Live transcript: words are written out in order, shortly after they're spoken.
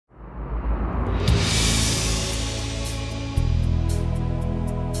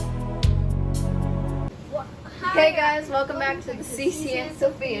Hey guys, welcome back to the CC and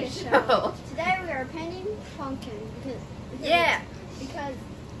Sophia show. Today we are painting pumpkin because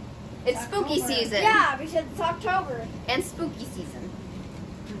it's spooky season. Yeah, because it's October. And spooky season.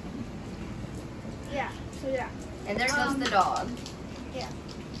 Yeah, so yeah. And there goes the dog. Yeah.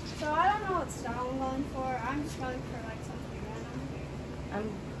 So I don't know what style I'm going for. I'm just going for like something random.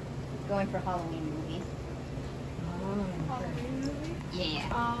 I'm going for Halloween movie. Halloween movie?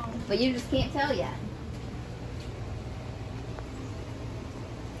 Yeah. But you just can't tell yet.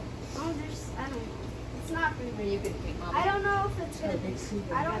 I don't know. It's not Or creepy. you could think, Mom. I don't know if it's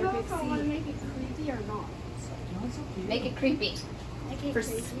good. I don't know if I want to make it creepy or not. Make it creepy. Make it For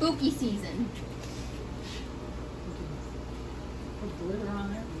creepy. spooky season. Put glitter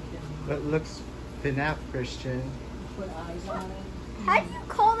on it. That looks FNAF, Christian. Put eyes on it. How do you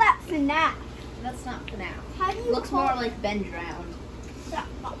call that FNAF? That's not FNAF. How do you Looks call more like Ben Drowned.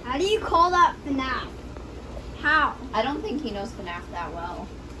 How do you call that FNAF? How? I don't think he knows FNAF that well.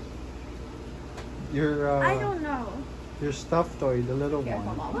 Your I don't know. your stuffed toy, the little Careful,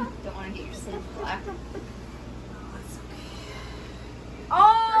 one. Mama. Don't want to get your skin black.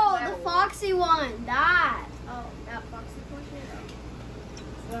 Oh, First the level. foxy one. That. Oh, that foxy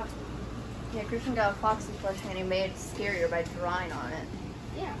one. Yeah, Christian got a foxy plushie and he made it scarier by drawing on it.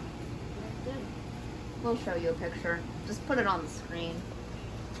 Yeah. We'll show you a picture. Just put it on the screen.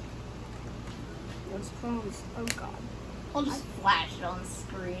 What's closed? Oh God. We'll just flash it on the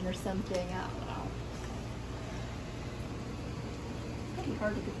screen or something. I don't know. It's pretty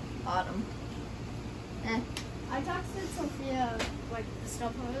hard to get to the bottom. I texted Sophia like the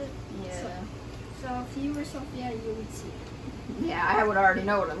stuff of it. Yeah. So if you were Sophia, you would see it. Yeah, I would already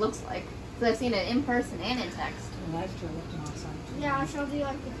know what it looks like. Because I've seen it in person and in text. The lights are looking outside. Yeah, I showed you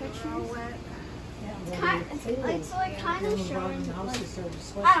like the pictures. Yeah, It's like kind of showing the house like, just started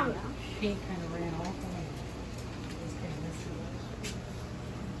sweating. I don't know. Paint kind of ran off on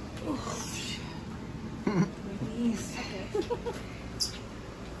it. Release.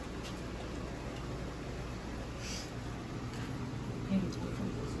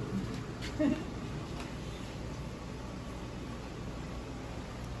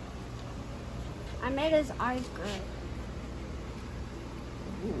 I made his eyes gray.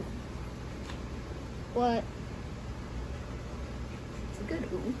 Ooh, What? it's a good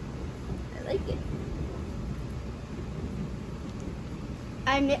ooh. I like it.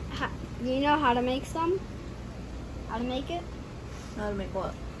 You know how to make some? How to make it? How to make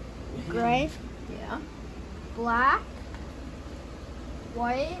what? Gray, Yeah. black,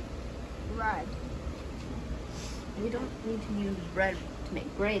 white, red. We don't need to use red to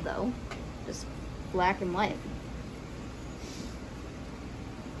make gray though. Just black and white.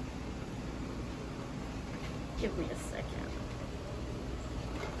 Give me a second.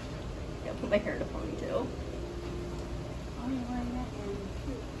 Yeah, put my hair in a ponytail. Oh, you're wearing that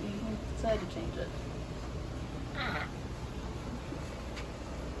So I had to change it.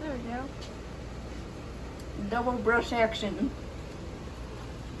 There we go. Double brush action.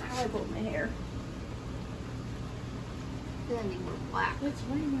 How I pulled my hair. Then I need more black. It's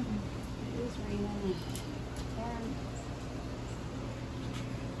raining. It is raining.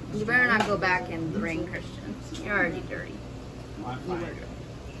 And you better not go back in the rain, Christian. You're already dirty. You were dirty.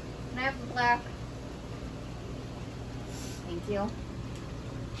 Can I have the black? Thank you.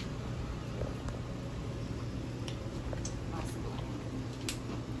 Awesome.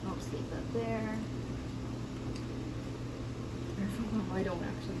 I'll sleep up there. I don't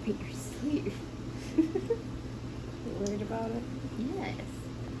actually paint your sleeve. You worried about it? Yes.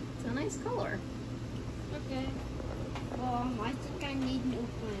 It's a nice color. Okay. I think I need new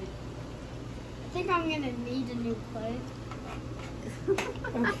plate. I think I'm gonna need a new plate.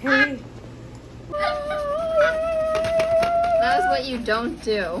 Okay. That is what you don't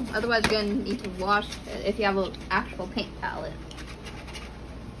do. Otherwise, you're going to need to wash it if you have an actual paint palette.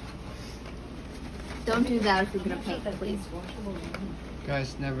 Don't do that if you're going to paint, please.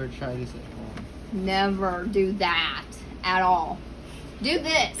 Guys, never try this at home. Never do that at all. Do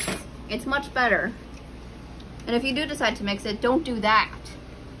this. It's much better. And if you do decide to mix it, don't do that.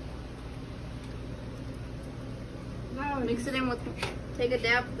 No, Mix it in with, take a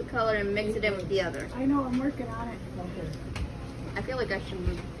dab of the color and mix it in with the other. I know, I'm working on it. I feel like I should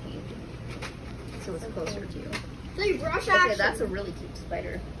move the paint so it's closer to you. See, brush Okay, action. that's a really cute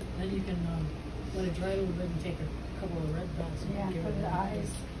spider. Then you can let it dry a little bit and take a couple of red dots and give it the eyes.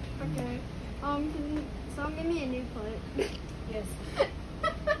 Okay. Someone give me a new plate. Yes.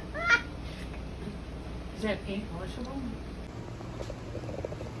 Is that paint washable?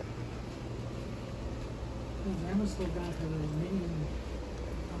 Grandma still got her mini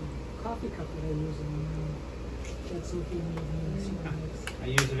coffee cup that I use in That's what you need. I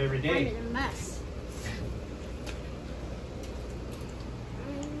use it every I'm day. in a mess.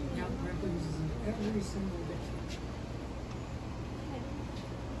 Yeah, Grandpa uses it every single day.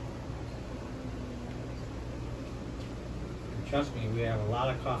 Trust me, we have a lot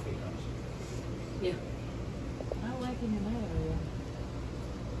of coffee cups. Yeah. I like it in that area.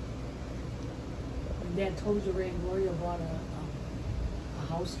 And Dad told you Ray and Gloria bought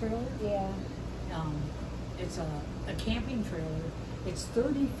a house trailer. Yeah. It's a camping trailer. It's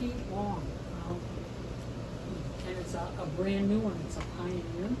 30 feet long. And it's a brand new one. It's a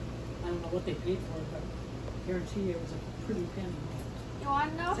Pioneer. I don't know what they paid for it, but I guarantee you it was a pretty penny. You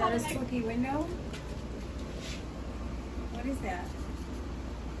want to know Is how that a to make... spooky window? What is that?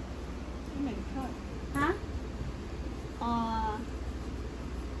 You made a cut. Huh?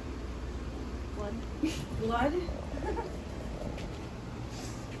 Blood. Blood?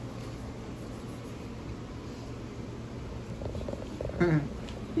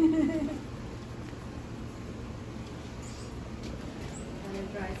 When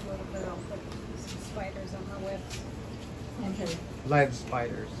it dries a little bit, I'll put some spiders on her whips. Okay. Live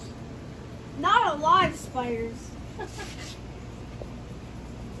spiders. Not alive spiders. I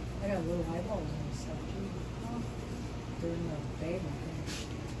got little eyeballs and stuff too. They're in the bag, I think.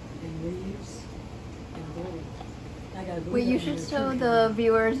 And leaves and gold. I got Wait, you should show the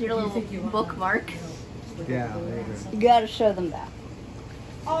viewers your little bookmark. Yeah, there you go. You gotta show them that.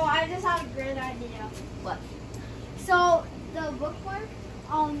 Oh, I just had a great idea. What? So the bookmark,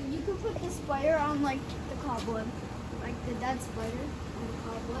 you could put the spider on like the cobweb, like the dead spider on the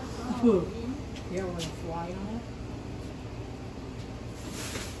cobweb. for Halloween. Yeah, with a fly on it.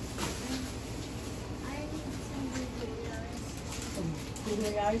 I need some new videos. Some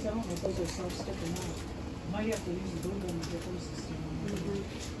googly eyes, I don't know if those are self-sticking out. Might have to use a glue gun to get those to stick on.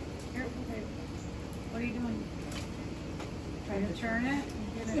 Here, okay. What are you doing? Trying to turn it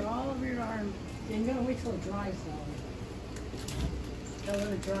and get it all over your arm. Yeah, you gotta wait till it dries though. Gotta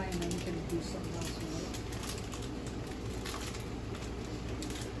let it dry and then you can do something else with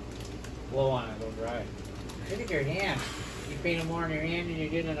it. Blow on it, it'll dry. Look at your hand. You painted more on your hand than you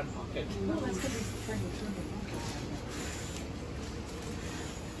did in a pumpkin. No, that's because he's trying to turn the pumpkin.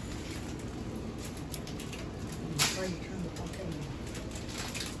 Try to turn the pumpkin.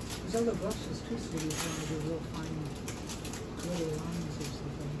 There's other brushes too, so you want to do real fine little lines or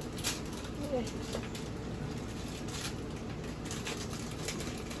something.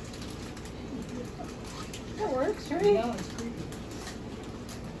 That works, right? Yeah, it's creepy.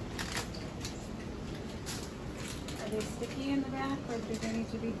 Are they sticky in the back or do they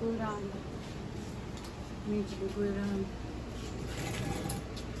need to be glued on? Need to be glued on.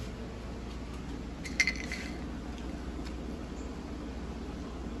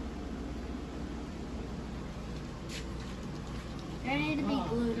 They need to be Oh.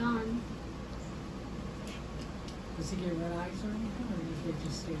 glued on. Does he get red eyes or anything, or does they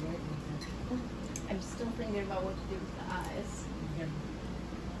just stay right with I'm still thinking about what to do with the eyes. that?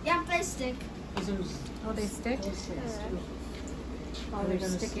 Yeah, they stick. Because there's Oh, they stick? those things too. Oh, Are they they're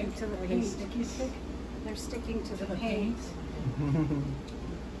gonna sticking stick? to the Are they paint. sticky stick? They're sticking to To the the paint.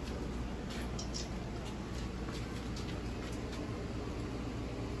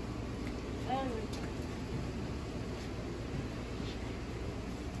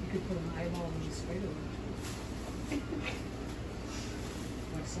 You could put an eyeball in the spider web too.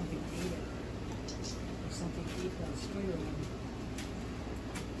 Like something ate it. Or something ate that spider web.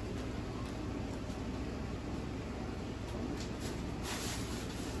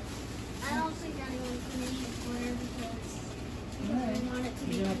 I don't think anyone's gonna use glitter because I want it to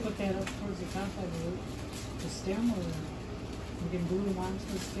be. You're gonna put that up towards the top of the stem, or you can glue them onto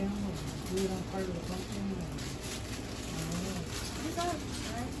the stem, or glue it on part of the pumpkin. Or, I don't know. Is that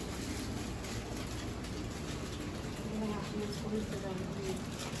right? You're gonna have to use glue for them.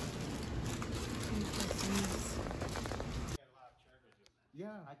 Yeah.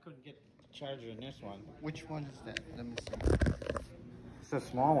 I couldn't get the charger in this one. Which one is that? Let me see. It's a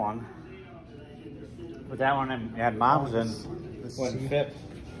small one. But that one had mom's in. Let's Wouldn't see. fit.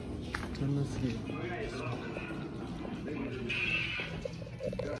 Let me see.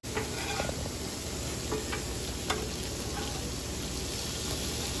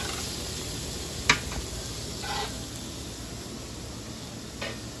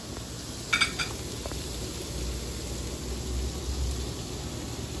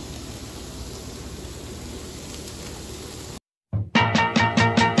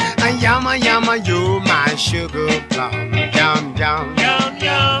 Yama yama, you my sugar plum. Yum yum yum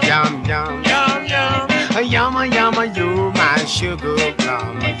yum yum yum yum yum. Yama yama, you my sugar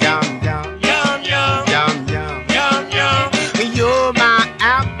plum. Yum yum yum yum yum yum.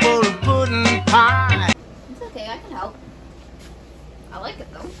 I like it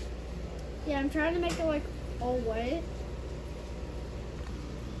though. Yeah, I'm trying to make it like all white.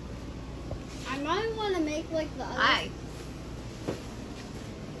 I might want to make like the other. Hi.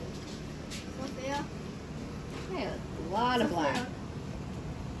 Sophia. Hey, a lot of black. Sophia.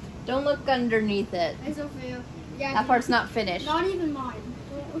 Don't look underneath it. Hey, Sophia. Yeah. That part's not finished. Not even mine.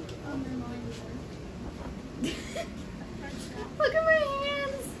 Don't look under mine either. Look at my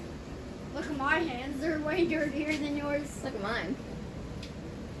hands. Look at my hands. They're way dirtier than yours. Look at mine.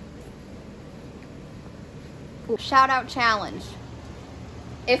 Shout out challenge.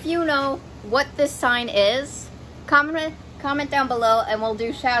 If you know what this sign is, comment down below and we'll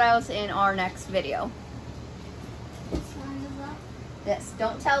do shout outs in our next video. What sign is that? This.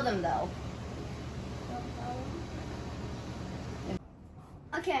 Don't tell them though.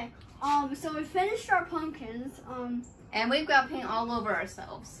 Okay. So we finished our pumpkins. And we've got paint all over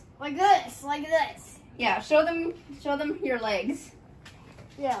ourselves. Like this. Like this. Yeah, show them your legs.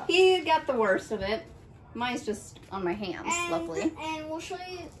 Yeah. He got the worst of it. Mine's just on my hands, luckily. And we'll show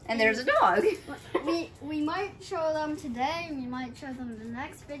you. And there's a dog. we might show them today. We might show them in the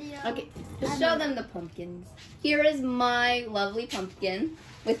next video. Okay, just show them the pumpkins. Here is my lovely pumpkin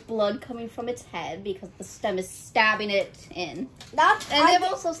with blood coming from its head because the stem is stabbing it in. And they've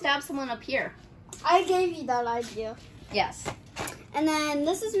also stabbed someone up here. I gave you that idea. Yes. And then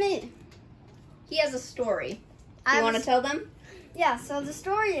this is me. He has a story. You want to tell them? Yeah, so the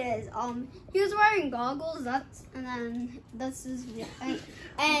story is, he was wearing goggles, and then this is,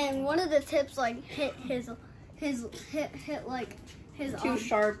 and one of the tips, like, hit like, his Too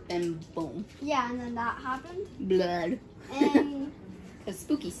sharp and boom. Yeah, and then that happened. Blood. And, It's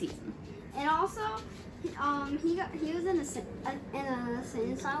spooky season. and also, he was in an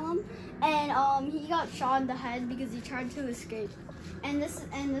insane asylum, and, he got shot in the head because he tried to escape. And this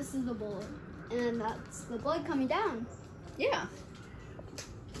is the bullet. And that's the blood coming down. Yeah.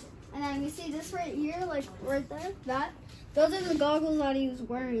 And then you see this right here, like right there, those are the goggles that he was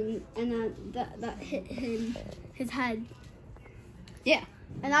wearing, and that hit his head. Yeah.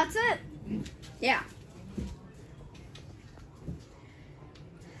 And that's it. Yeah.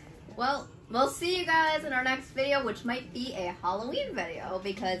 Well, we'll see you guys in our next video, which might be a Halloween video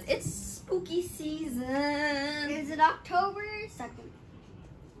because it's spooky season. Is it October 2nd?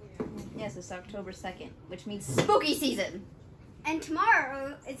 Yes, it's October 2nd, which means spooky season. And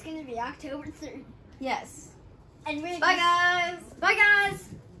tomorrow, it's going to be October 3rd. Yes. And we're Bye, guys. Bye, guys.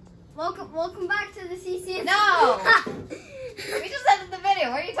 Welcome back to the CCN. No. We just ended the video.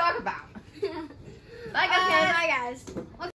 What are you talking about? Bye, guys. Okay, bye, guys.